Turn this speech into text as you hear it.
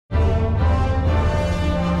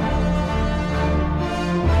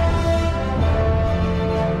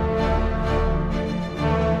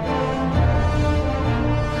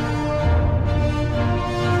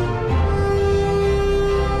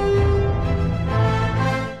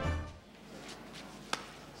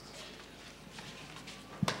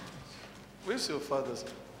is your father?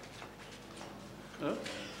 Huh?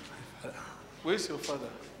 Where is your father?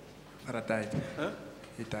 Father died. Huh?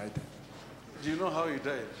 He died. Do you know how he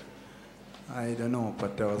died? I don't know,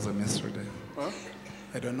 but there was a mystery there. Huh?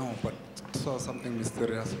 I don't know, but saw something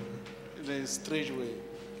mysterious. In a strange way.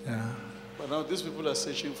 Yeah. But now these people are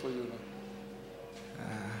searching for you now.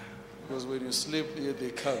 Because when you sleep here, they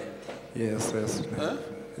come. Yes, yes. Huh?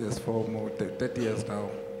 Yes, for more 30 years now.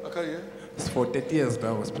 Okay, yeah? It's for 30 years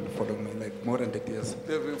now, it's been following me, like more than 30 years.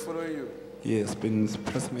 They've been following you? Yes, been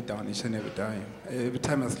pressing me down each and every time. Every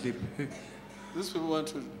time I sleep. These people want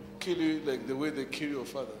to kill you like the way they kill your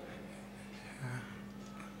father.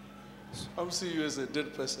 I'm seeing you as a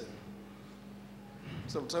dead person.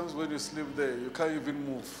 Sometimes when you sleep there, you can't even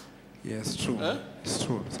move. Yes, true. Huh? It's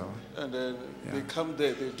true, sir. And then they come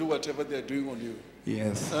there, they do whatever they're doing on you.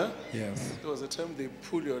 Yes. Huh? Yes. There was a time they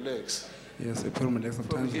pull your legs. Yes, they pull my legs From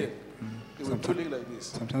sometimes. here. They were pulling like this.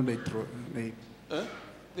 Sometimes they throw,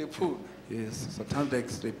 They pull. yes,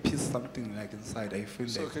 sometimes they piece something like inside. I feel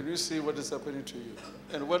So like. can you see what is happening to you?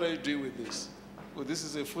 And what are you doing with this? Well, this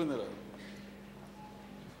is a funeral.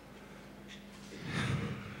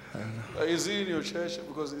 I don't know. Is he in your church?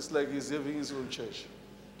 Because it's like he's having his own church.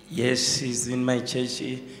 Yes, he's in my church.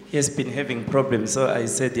 He has been having problems. So I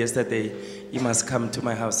said yesterday, he must come to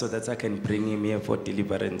my house so that I can bring him here for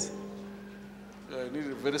deliverance. I need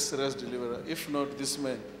a very serious deliverer. If not, this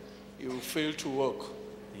man, he will fail to walk.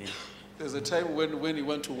 Yeah. There's a time when he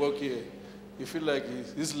want to walk here, you feel like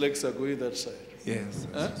his legs are going that side. Yes,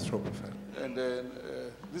 it's true, Prophet. And then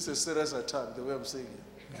this is a serious attack, the way I'm saying it.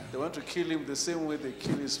 Yeah. They want to kill him the same way they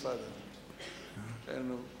kill his father.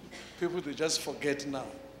 And people, they just forget now.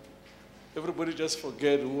 Everybody just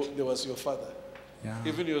forget who there was your father. Yeah.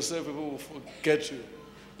 Even yourself, people will forget you.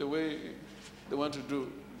 The way they want to do.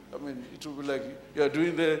 I mean, it will be like you are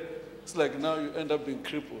doing there. It's like now you end up being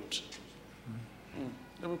crippled.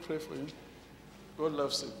 Let me pray for you. God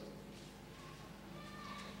loves you.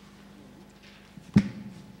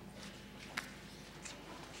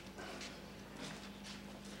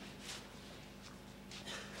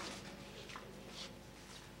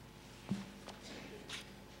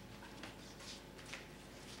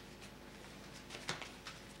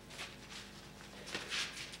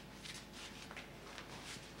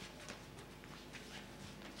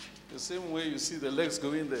 The same way you see the legs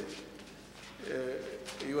going there.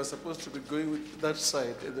 You were supposed to be going with that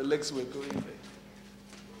side, and the legs were going there.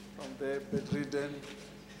 From there, bedridden,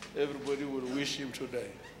 everybody will wish him to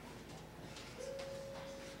die.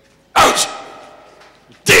 Ouch!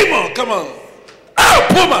 Demon, come on! Ow,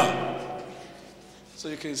 Puma! So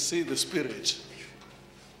you can see the spirit.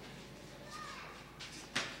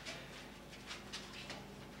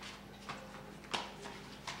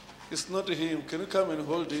 It's not him. Can you come and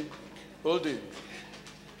hold him? Hold him.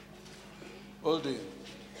 Hold him.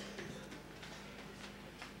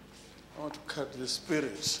 I want to cut the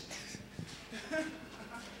spirit.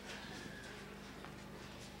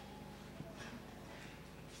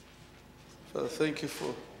 Father, thank you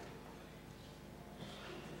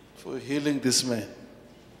for healing this man.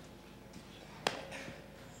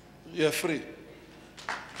 You are free.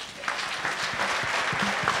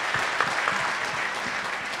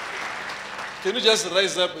 Can you just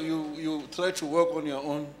rise up? You try to walk on your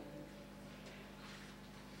own.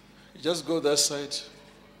 You just go that side.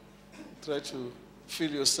 Try to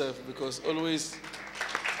feel yourself, because always.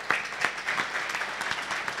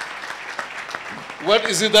 What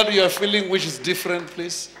is it that you are feeling which is different,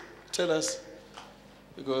 please? Tell us.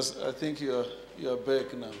 Because I think you are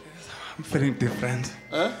back now. I'm feeling different.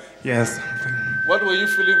 Huh? Yes. What were you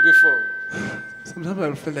feeling before? Sometimes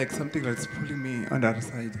I feel like something that's pulling me on the other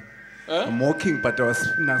side. Huh? I'm walking, but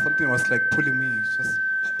something was like pulling me.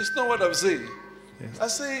 It's not what I'm saying. Yes. I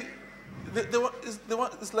say,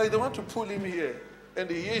 it's like they want to pull him here. And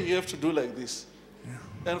here you have to do like this.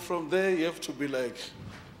 Yeah. And from there you have to be like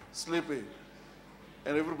sleeping.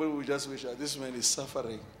 And everybody will just wish, this man is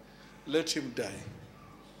suffering. Let him die.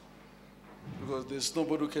 Because there's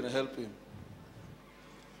nobody who can help him.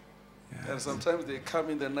 Yes. And sometimes they come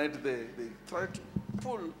in the night, they try to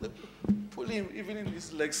pull him, even in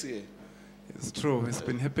his legs here. It's true. It's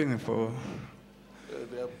been happening for.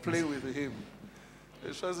 They are playing with him.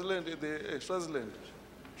 Swaziland is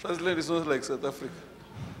not like South Africa.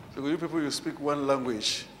 So you people, you speak one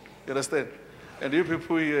language. You understand? And you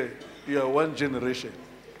people here, you are one generation.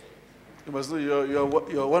 You must know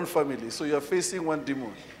you are one family. So you are facing one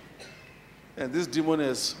demon. And this demon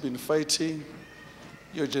has been fighting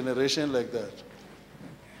your generation like that.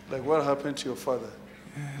 Like what happened to your father.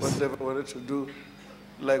 Yes. What they wanted to do.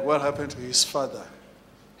 Like what happened to his father.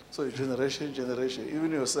 So generation,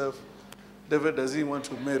 even yourself, David doesn't want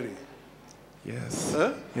to marry. Yes.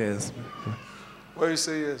 Huh? Yes. Why you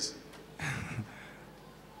say yes?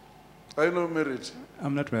 Are you not married?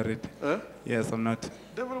 I'm not married. Huh? Yes, I'm not.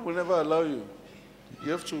 Devil will never allow you.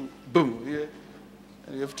 You have to boom here,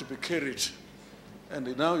 and you have to be carried.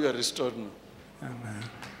 And now you are restored now. Amen.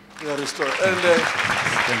 You are restored. And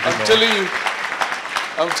Thank you, I'm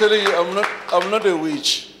Lord. telling you, I'm not a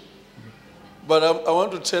witch. But I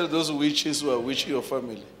want to tell those witches who are witching your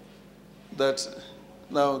family that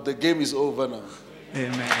now the game is over now.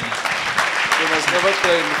 Amen. They must never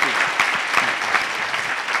try anything.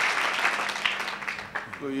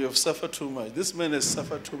 So you have suffered too much. This man has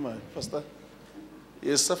suffered too much, Pastor. He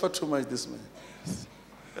has suffered too much, this man.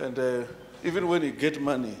 And even when he gets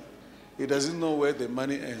money, he doesn't know where the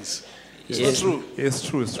money ends. It's not true. It's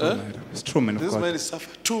true, it's true, Huh? man. It's true, man of This God. man has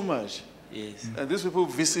suffered too much. Yes. And these people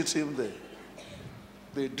visit him there.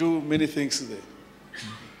 They do many things there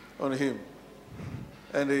on him.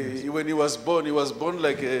 And when he was born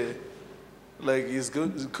like he's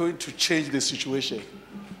going to change the situation.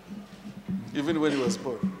 Even when he was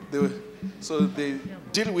born. So they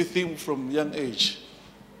deal with him from young age,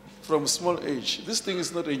 from small age. This thing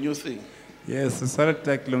is not a new thing. Yes, it started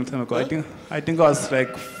like a long time ago. Huh? I think it was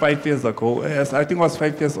like 5 years ago. Yes, I think I was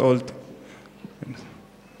 5 years old.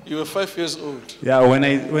 You were 5 years old. Yeah,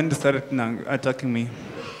 when they started attacking me.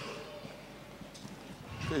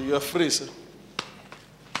 Okay, you are free, sir.